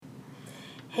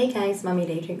Hey guys, Mommy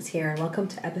Daydrinks here, and welcome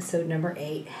to episode number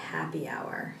 8, Happy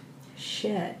Hour.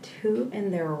 Shit, who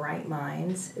in their right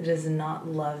minds does not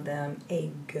love them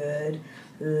a good,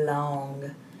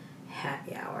 long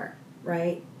happy hour,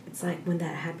 right? It's like when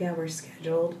that happy hour is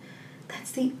scheduled,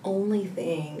 that's the only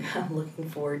thing I'm looking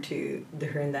forward to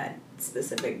during that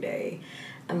specific day.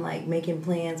 I'm like making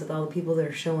plans with all the people that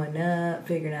are showing up,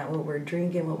 figuring out what we're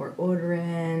drinking, what we're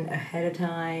ordering ahead of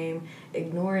time,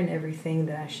 ignoring everything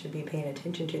that I should be paying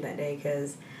attention to that day,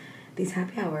 because these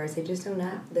happy hours, they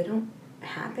don't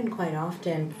happen quite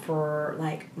often for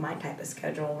like my type of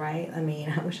schedule, right? I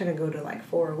mean, I wish I could go to like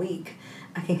 4 a week.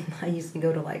 I used to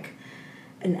go to like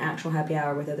an actual happy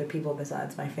hour with other people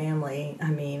besides my family.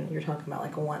 I mean, you're talking about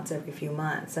like once every few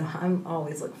months. So I'm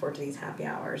always looking forward to these happy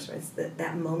hours. It's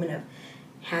that moment of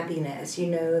happiness. You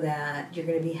know that you're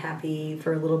going to be happy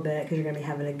for a little bit because you're going to be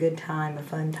having a good time, a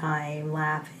fun time,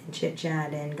 laughing,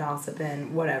 chit-chatting,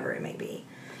 gossiping, whatever it may be.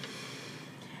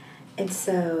 And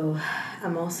so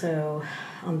I'm also,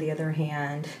 on the other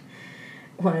hand,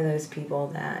 one of those people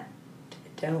that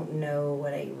don't know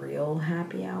what a real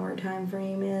happy hour time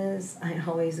frame is. I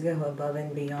always go above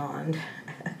and beyond.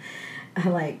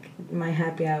 My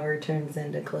happy hour turns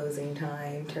into closing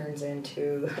time, turns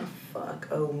into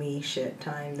me shit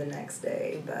time the next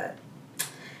day, but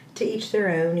to each their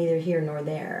own, neither here nor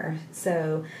there.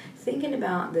 So thinking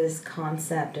about this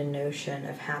concept and notion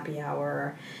of happy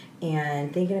hour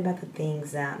and thinking about the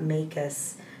things that make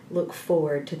us look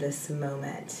forward to this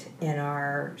moment in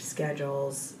our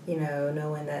schedules,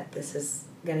 knowing that this is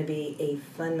going to be a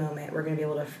fun moment. We're going to be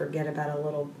able to forget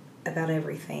about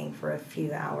everything for a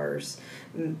few hours.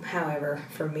 However,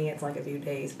 for me, it's like a few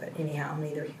days, but anyhow,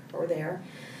 neither here nor there.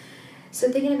 So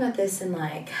thinking about this and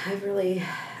I've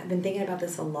been thinking about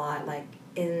this a lot, like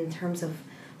in terms of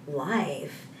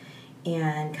life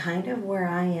and kind of where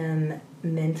I am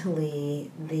mentally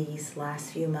these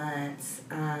last few months,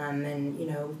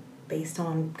 and based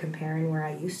on comparing where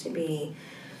I used to be,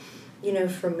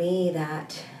 for me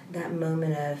that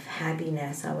moment of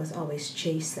happiness I was always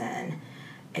chasing.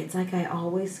 It's like I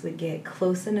always would get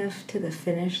close enough to the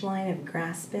finish line of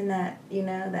grasping that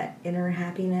inner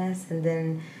happiness, and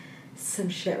then some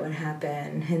shit would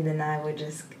happen, and then I would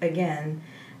just, again,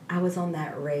 I was on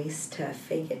that race to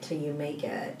fake it till you make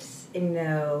it.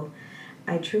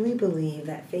 I truly believe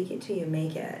that fake it till you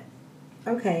make it,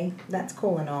 okay, that's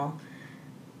cool and all,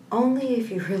 only if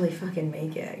you really fucking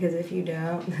make it, because if you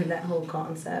don't, then that whole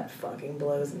concept fucking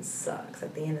blows and sucks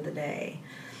at the end of the day.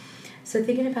 So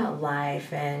thinking about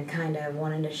life and kind of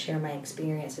wanting to share my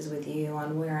experiences with you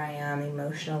on where I am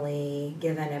emotionally,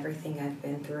 given everything I've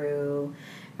been through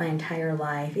my entire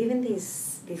life, even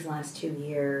these last 2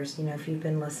 years. If you've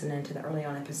been listening to the early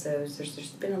on episodes,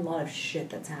 there's been a lot of shit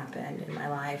that's happened in my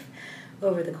life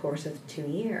over the course of 2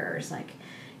 years,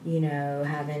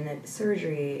 having a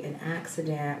surgery, an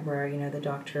accident where, the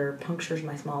doctor punctures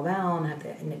my small bowel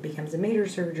and it becomes a major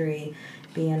surgery,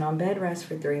 being on bed rest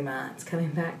for 3 months, coming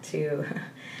back to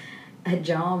a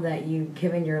job that you've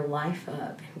given your life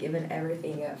up, given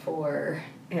everything up for,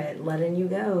 letting you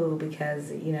go because,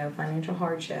 financial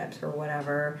hardships or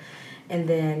whatever. And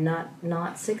then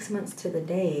not 6 months to the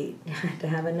date to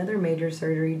have another major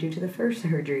surgery due to the first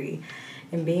surgery.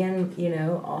 And being,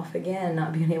 off again,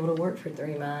 not being able to work for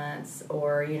 3 months,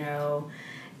 or,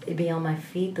 be on my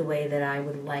feet the way that I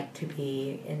would like to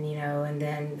be. And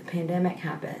then the pandemic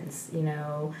happens.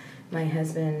 My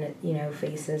husband,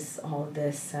 faces all of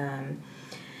this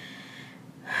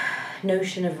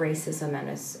notion of racism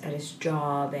at his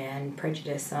job and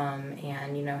prejudice, and,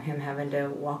 him having to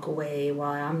walk away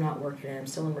while I'm not working and I'm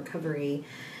still in recovery.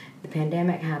 The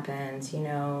pandemic happens,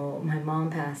 my mom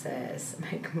passes,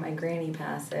 my granny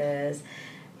passes,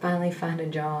 finally find a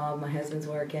job, my husband's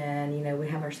working, we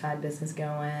have our side business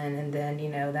going, and then,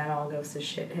 that all goes to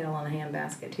shit hell on a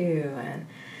handbasket too. And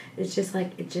it's just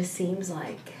it just seems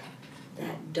like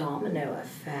that domino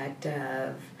effect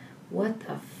of what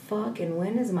the fuck, and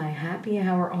when is my happy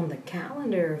hour on the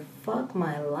calendar? Fuck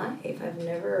my life. I've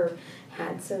never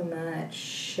had so much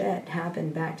shit happen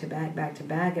back to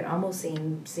back. It almost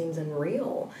seems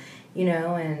unreal,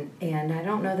 and I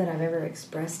don't know that I've ever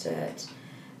expressed it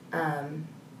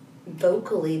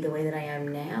vocally the way that I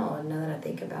am now. And now that I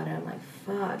think about it, I'm like,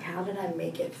 fuck, how did I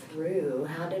make it through?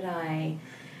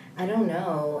 I don't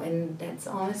know. And that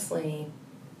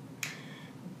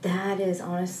is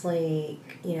honestly,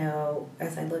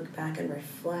 as I look back and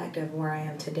reflect of where I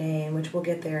am today, and which we'll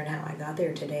get there and how I got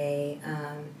there today,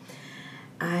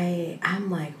 I'm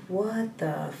like, what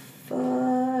the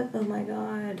fuck, oh my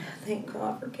God, thank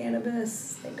God for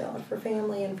cannabis, thank God for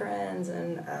family and friends,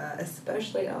 and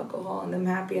especially alcohol and them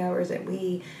happy hours that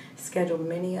we scheduled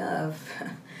many of,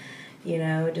 you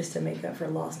know, just to make up for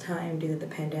lost time due to the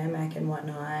pandemic and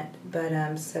whatnot.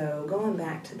 But so going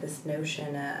back to this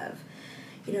notion of,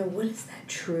 you know, what is that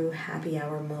true happy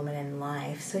hour moment in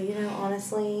life? So, you know,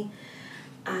 honestly,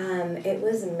 it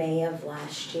was May of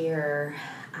last year.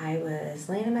 I was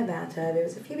laying in my bathtub. It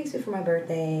was a few weeks before my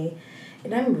birthday.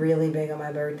 And I'm really big on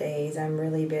my birthdays. I'm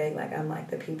really big. Like, I'm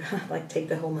like the people, like, take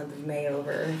the whole month of May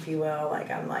over, if you will. Like,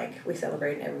 I'm like, we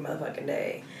celebrate every motherfucking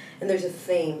day. And there's a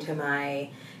theme to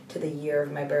the year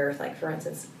of my birth. Like, for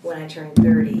instance, when I turned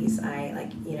 30s, I,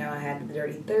 like, you know, I had the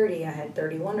dirty 30, I had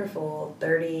 30 wonderful,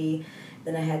 30,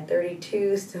 then I had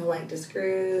 32, still like to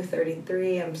screw,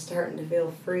 33, I'm starting to feel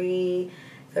free,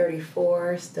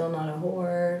 34, still not a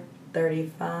whore,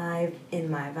 35, in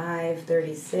my vibe,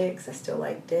 36, I still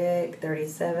like dick,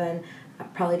 37, I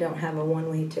probably don't have a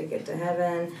one-way ticket to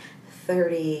heaven,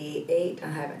 38, I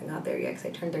haven't got there yet because I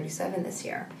turned 37 this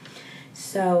year.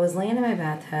 So I was laying in my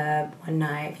bathtub one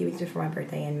night, a few weeks before my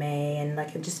birthday in May, and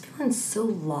like just feeling so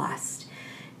lost.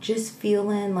 Just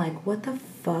feeling like, what the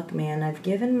fuck, man? I've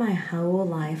given my whole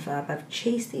life up. I've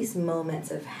chased these moments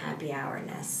of happy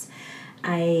hourness.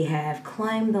 I have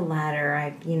climbed the ladder.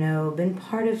 I've, you know, been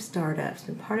part of startups,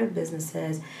 been part of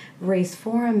businesses, raised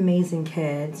 4 amazing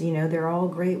kids. You know, they're all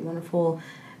great, wonderful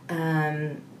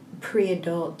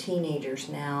pre-adult teenagers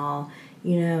now.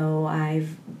 You know,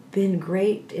 I've been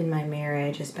great in my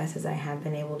marriage as best as I have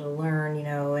been able to learn, you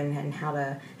know, and how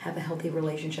to have a healthy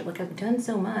relationship. Like, I've done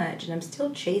so much, and I'm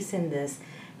still chasing this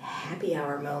happy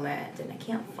hour moment, and I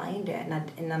can't find it,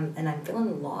 and I'm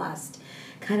feeling lost,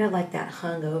 kind of like that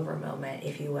hungover moment,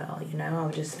 if you will. You know, I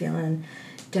was just feeling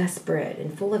desperate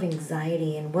and full of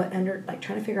anxiety and trying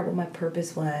to figure out what my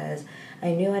purpose was.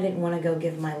 I knew I didn't want to go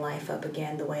give my life up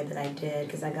again the way that I did,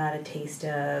 because I got a taste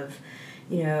of,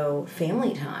 you know,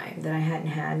 family time that I hadn't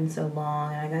had in so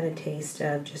long, and I got a taste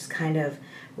of just kind of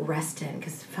resting,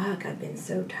 because fuck, I've been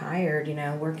so tired, you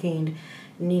know, working,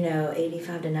 you know,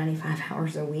 85 to 95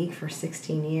 hours a week for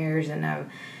 16 years, and I'm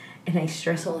in a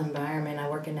stressful environment. I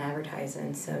work in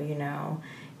advertising, so, you know,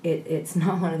 it's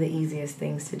not one of the easiest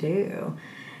things to do,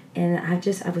 and I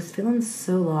was feeling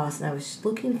so lost, and I was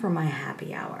looking for my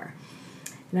happy hour.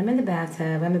 And I'm in the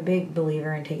bathtub. I'm a big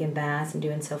believer in taking baths and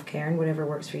doing self-care, and whatever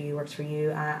works for you, works for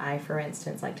you. I for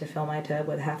instance, like to fill my tub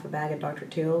with half a bag of Dr.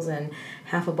 Teal's and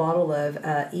half a bottle of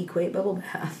Equate bubble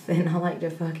bath. And I like to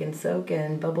fucking soak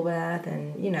in bubble bath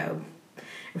and, you know,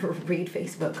 read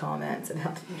Facebook comments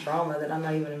about the drama that I'm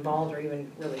not even involved or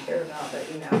even really care about. But,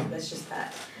 you know, that's just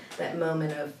that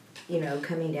moment of, you know,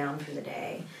 coming down for the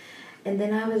day. And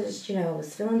then I was just, you know,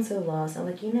 was feeling so lost. I'm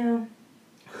like, you know,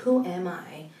 who am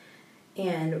I?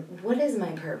 And what is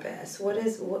my purpose? What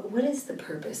is the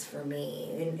purpose for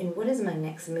me? And what is my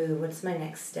next move? What's my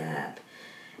next step?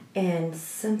 And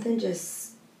something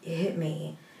just hit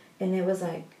me. And it was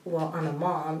like, well, I'm a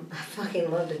mom. I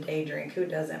fucking love to day drink. Who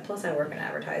doesn't? Plus, I work in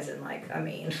advertising. Like, I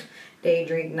mean, day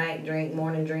drink, night drink,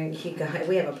 morning drink.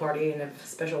 We have a party and a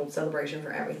special celebration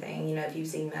for everything. You know, if you've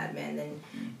seen Mad Men, then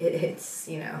it's,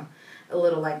 you know, a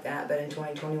little like that, but in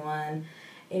 2021.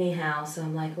 Anyhow, so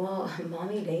I'm like, well,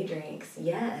 mommy day drinks,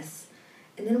 yes.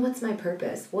 And then what's my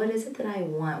purpose? What is it that I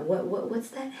want? What's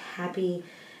that happy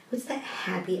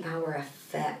hour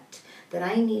effect that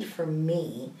I need for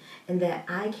me and that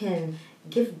I can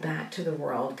give back to the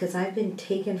world? Because I've been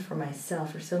taken for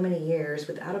myself for so many years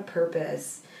without a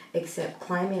purpose except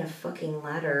climbing a fucking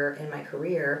ladder in my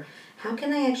career. How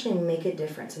can I actually make a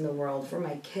difference in the world for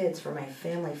my kids, for my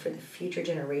family, for the future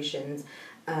generations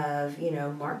of, you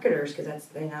know, marketers? Because that's,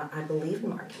 you know, I believe in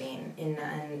marketing,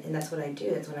 and that's what I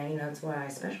do. That's what I, you know, that's what I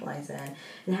specialize in.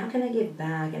 And how can I give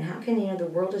back? And how can, you know, the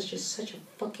world is just such a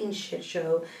fucking shit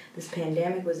show. This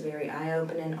pandemic was very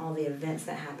eye-opening. All the events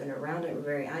that happened around it were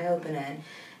very eye-opening.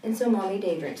 And so Mommy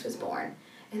Day Drinks was born.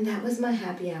 And that was my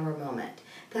happy hour moment.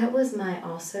 That was my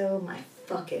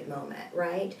fuck it moment,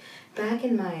 right? Back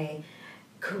in my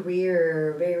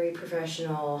career, very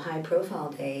professional,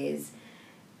 high-profile days,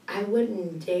 I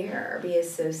wouldn't dare be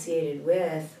associated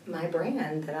with my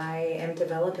brand that I am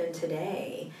developing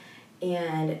today.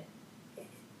 And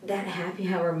that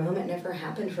happy hour moment never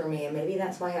happened for me. And maybe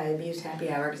that's why I abused happy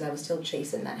hour, because I was still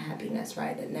chasing that happiness,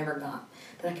 right? That never got,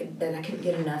 that I couldn't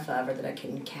get enough of, or that I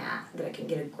couldn't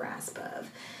get a grasp of.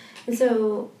 And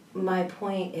so my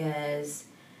point is,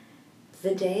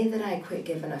 the day that I quit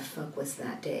giving a fuck was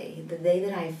that day. The day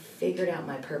that I figured out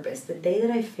my purpose. The day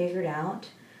that I figured out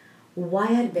why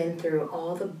I'd been through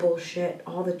all the bullshit,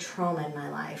 all the trauma in my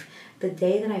life. The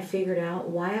day that I figured out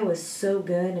why I was so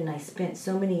good and I spent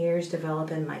so many years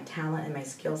developing my talent and my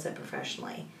skill set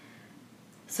professionally,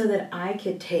 so that I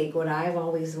could take what I've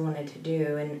always wanted to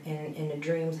do in a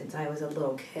dream since I was a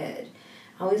little kid.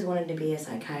 I always wanted to be a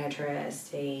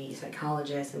psychiatrist, a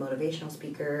psychologist, a motivational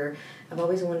speaker. I've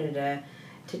always wanted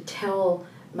to tell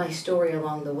my story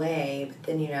along the way, but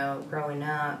then, growing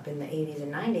up in the 80s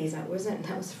and 90s, that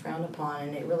was frowned upon,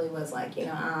 and it really was like,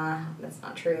 that's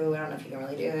not true, I don't know if you can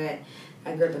really do it.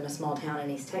 I grew up in a small town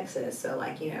in East Texas, so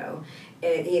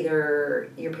either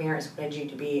your parents wanted you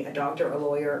to be a doctor, a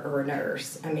lawyer, or a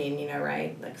nurse. I mean,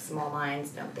 right? Like, small minds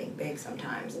don't think big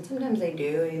sometimes, and sometimes they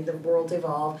do. The world's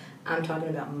evolved. I'm talking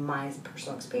about my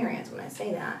personal experience when I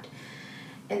say that.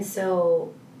 And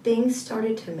so things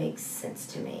started to make sense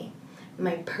to me.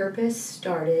 My purpose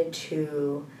started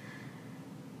to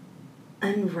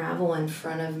unravel in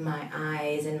front of my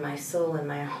eyes and my soul and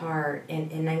my heart,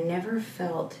 and I never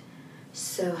felt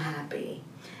so happy.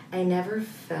 I never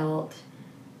felt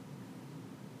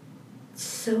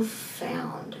so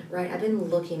found, right? I've been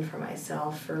looking for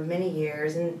myself for many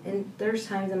years, and there's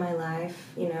times in my life,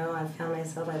 I've found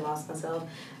myself, I lost myself.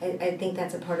 I think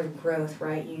that's a part of growth,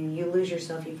 right? You lose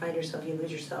yourself, you find yourself, you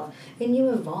lose yourself, and you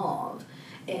evolve.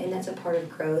 And that's a part of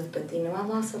growth, but, I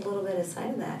lost a little bit of sight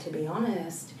of that, to be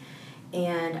honest.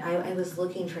 And I was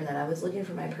looking for that. I was looking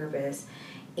for my purpose.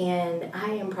 And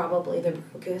I am probably the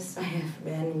brokest I have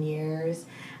been in years.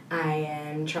 I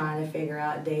am trying to figure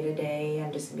out day to day.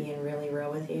 I'm just being really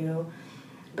real with you.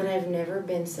 But I've never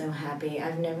been so happy.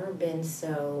 I've never been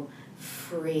so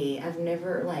free. I've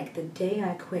never, the day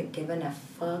I quit giving a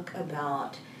fuck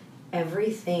about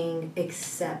everything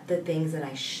except the things that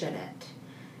I shouldn't.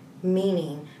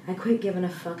 Meaning, I quit giving a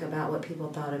fuck about what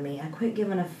people thought of me. I quit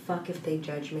giving a fuck if they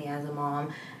judged me as a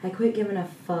mom. I quit giving a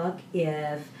fuck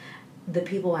if the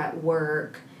people at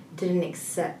work didn't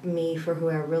accept me for who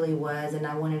I really was and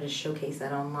I wanted to showcase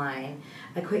that online.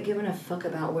 I quit giving a fuck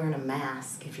about wearing a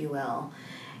mask, if you will.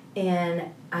 And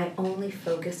I only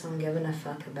focus on giving a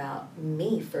fuck about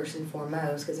me first and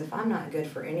foremost, because if I'm not good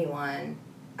for anyone,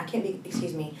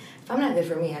 if I'm not good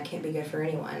for me, I can't be good for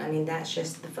anyone. I mean, that's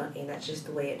just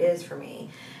the way it is for me.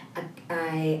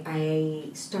 I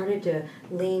started to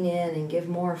lean in and give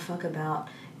more fuck about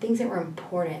things that were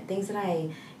important, things that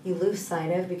you lose sight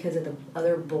of because of the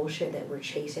other bullshit that we're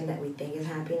chasing that we think is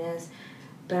happiness.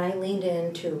 But I leaned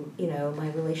into, my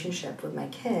relationship with my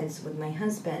kids, with my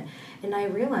husband, and I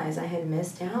realized I had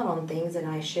missed out on things that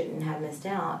I shouldn't have missed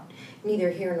out.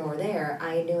 Neither here nor there.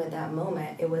 I knew at that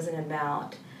moment it wasn't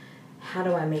about how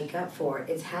do I make up for it.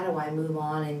 It's how do I move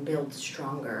on and build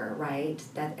stronger, right?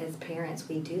 That as parents,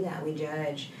 we do that. We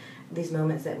judge these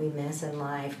moments that we miss in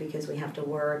life because we have to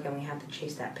work and we have to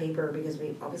chase that paper because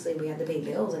we have to pay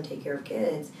bills and take care of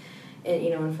kids. And,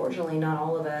 unfortunately, not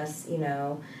all of us,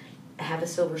 have a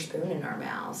silver spoon in our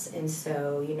mouths, and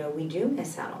so we do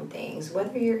miss out on things.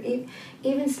 Whether you're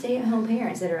even stay-at-home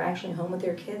parents that are actually home with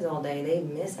their kids all day, they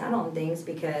miss out on things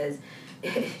because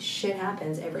shit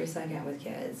happens every second with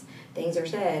kids. Things are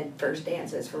said, first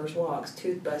dances, first walks,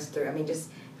 tooth bust through. I mean,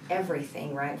 just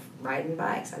everything, right? Riding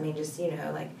bikes. I mean, just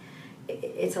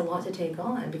it's a lot to take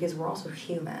on because we're also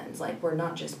humans. We're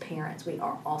not just parents, we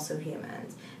are also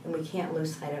humans, and we can't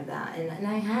lose sight of that. And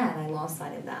I lost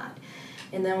sight of that.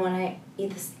 And then when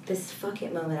this fuck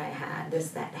it moment I had,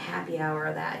 that happy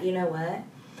hour that,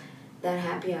 that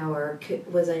happy hour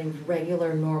was a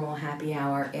regular, normal happy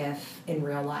hour if in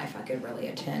real life I could really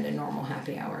attend a normal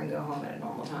happy hour and go home at a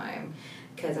normal time.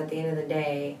 Because at the end of the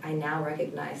day, I now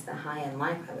recognize the high-end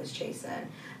life I was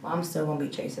chasing. Well, I'm still going to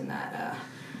be chasing that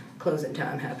closing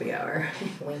time happy hour.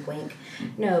 Wink, wink.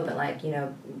 No, but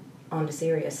on a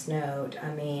serious note,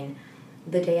 I mean,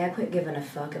 the day I quit giving a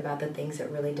fuck about the things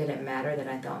that really didn't matter, that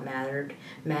I thought mattered,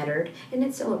 and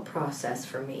it's still a process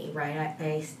for me, right?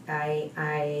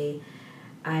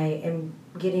 I am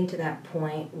getting to that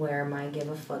point where my give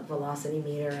a fuck velocity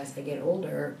meter as I get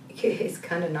older is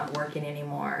kind of not working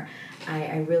anymore.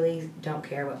 I really don't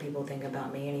care what people think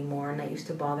about me anymore, and that used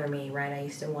to bother me, right? I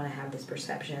used to want to have this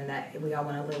perception that we all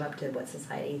want to live up to what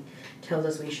society tells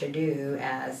us we should do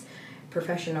as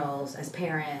professionals, as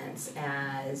parents,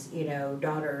 as,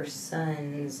 daughters,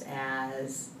 sons,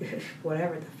 as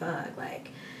whatever the fuck.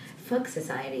 Fuck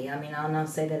society. I mean, I'll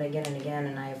say that again and again,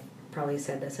 and I've probably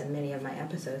said this in many of my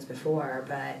episodes before,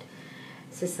 but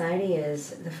society is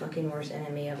the fucking worst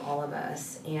enemy of all of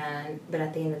us. But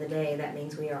at the end of the day, that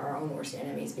means we are our own worst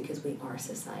enemies because we are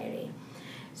society.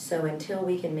 So until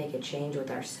we can make a change with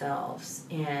ourselves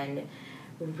and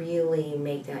really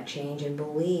make that change and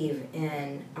believe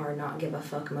in our not give a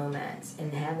fuck moments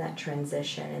and have that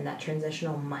transition and that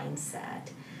transitional mindset,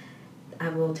 I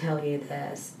will tell you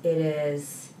this, it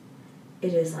is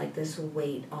like this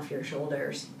weight off your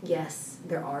shoulders. Yes,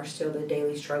 there are still the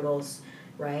daily struggles,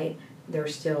 right?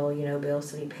 There's still,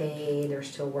 bills to be paid,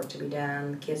 there's still work to be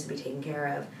done, kids to be taken care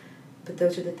of. But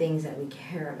those are the things that we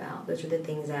care about. Those are the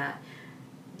things that,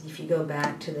 if you go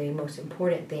back to the most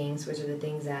important things, which are the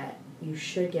things that you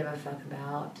should give a fuck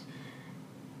about,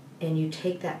 and you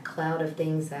take that cloud of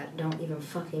things that don't even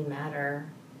fucking matter,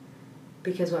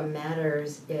 because what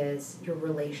matters is your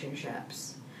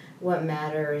relationships. What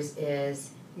matters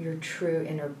is your true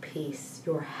inner peace,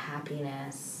 your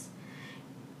happiness.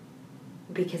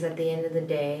 Because at the end of the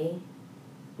day,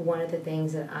 one of the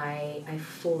things that I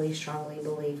fully, strongly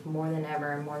believe more than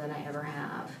ever and more than I ever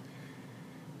have,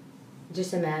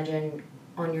 just imagine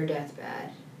on your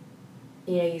deathbed.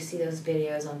 You see those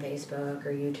videos on Facebook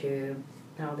or YouTube,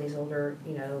 and all these older,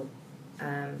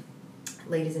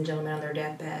 ladies and gentlemen on their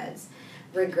deathbeds,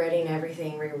 regretting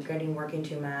everything, regretting working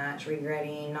too much,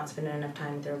 regretting not spending enough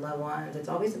time with their loved ones. It's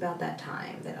always about that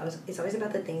time. It's always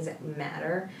about the things that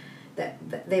matter,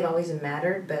 that they've always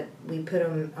mattered, but we put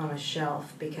them on a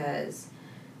shelf because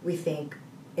we think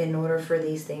in order for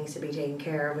these things to be taken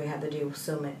care of, we have to do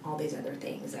all these other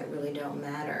things that really don't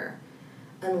matter,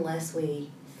 unless we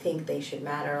think they should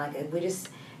matter. Like,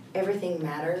 everything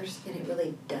matters, and it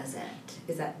really doesn't.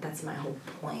 That's my whole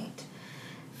point.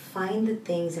 Find the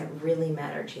things that really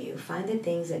matter to you. Find the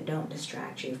things that don't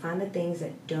distract you. Find the things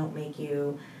that don't make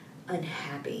you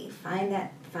unhappy. Find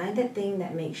that thing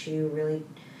that makes you really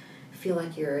feel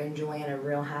like you're enjoying a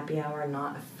real happy hour,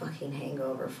 not a fucking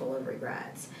hangover full of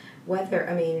regrets.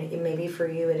 Maybe for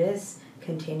you it is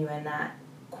continuing that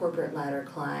corporate ladder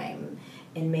climb,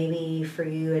 and maybe for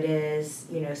you it is,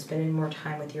 spending more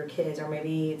time with your kids, or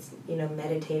maybe it's,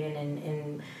 meditating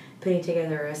and putting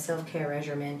together a self-care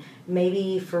regimen.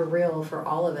 Maybe for real, for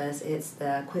all of us, it's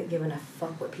the quit giving a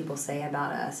fuck what people say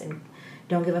about us, and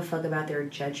don't give a fuck about their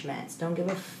judgments. Don't give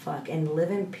a fuck, and live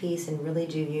in peace and really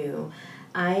do you.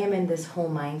 I am in this whole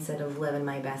mindset of living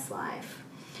my best life,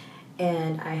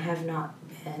 and I have not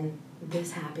been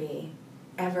this happy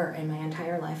ever in my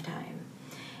entire lifetime.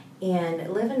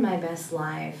 And living my best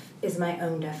life is my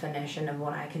own definition of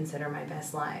what I consider my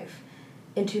best life.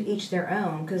 And to each their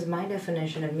own, because my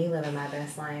definition of me living my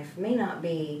best life may not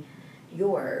be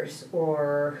yours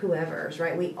or whoever's,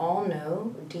 right? We all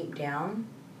know deep down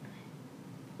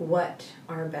what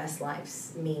our best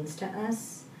life means to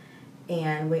us.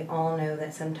 And we all know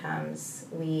that sometimes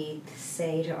we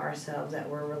say to ourselves that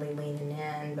we're really leaning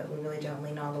in, but we really don't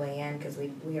lean all the way in, because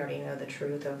we already know the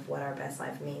truth of what our best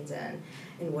life means and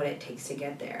what it takes to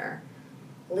get there.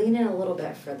 Lean in a little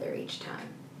bit further each time.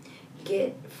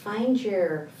 Find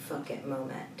your fuck it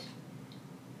moment.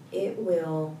 It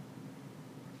will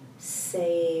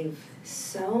save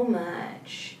so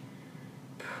much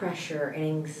pressure and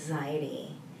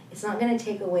anxiety. It's not going to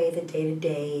take away the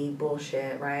day-to-day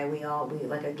bullshit, right?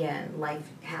 Again, life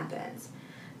happens.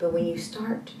 But when you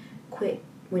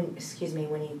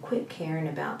when you quit caring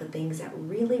about the things that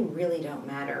really, really don't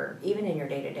matter, even in your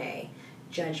day-to-day,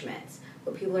 judgments,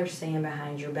 what people are saying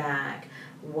behind your back,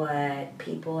 what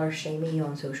people are shaming you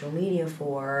on social media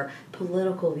for,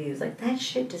 political views, that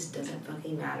shit just doesn't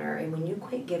fucking matter. And when you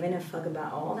quit giving a fuck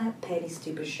about all that petty,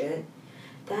 stupid shit,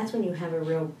 that's when you have a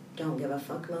real don't give a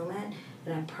fuck moment.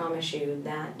 And I promise you,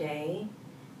 that day,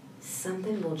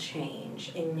 something will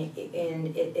change, and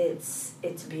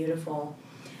it's beautiful.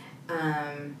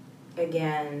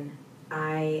 Again,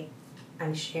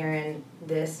 I'm sharing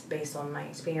this based on my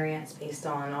experience, based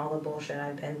on all the bullshit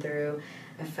I've been through.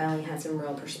 I finally had some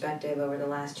real perspective over the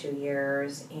last 2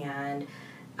 years, and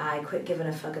I quit giving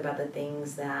a fuck about the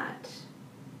things that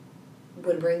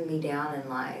would bring me down in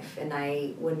life, and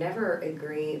I would never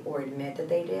agree or admit that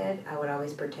they did. I would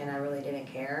always pretend I really didn't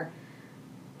care.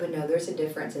 But no, there's a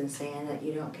difference in saying that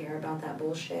you don't care about that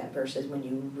bullshit versus when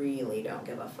you really don't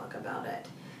give a fuck about it.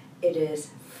 It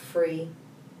is free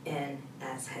in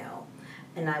as hell.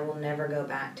 And I will never go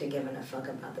back to giving a fuck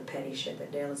about the petty shit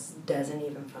that doesn't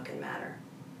even fucking matter.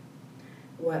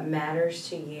 What matters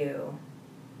to you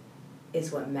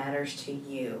is what matters to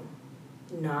you,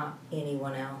 not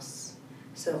anyone else.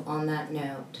 So on that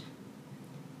note,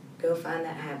 go find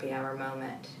that happy hour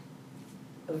moment.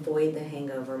 Avoid the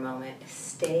hangover moment.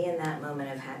 Stay in that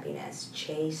moment of happiness.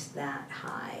 Chase that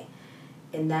high.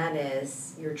 And that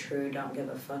is your true don't give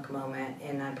a fuck moment.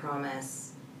 And I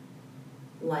promise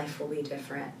life will be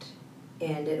different.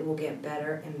 And it will get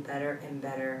better and better and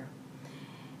better.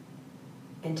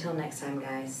 Until next time,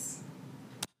 guys.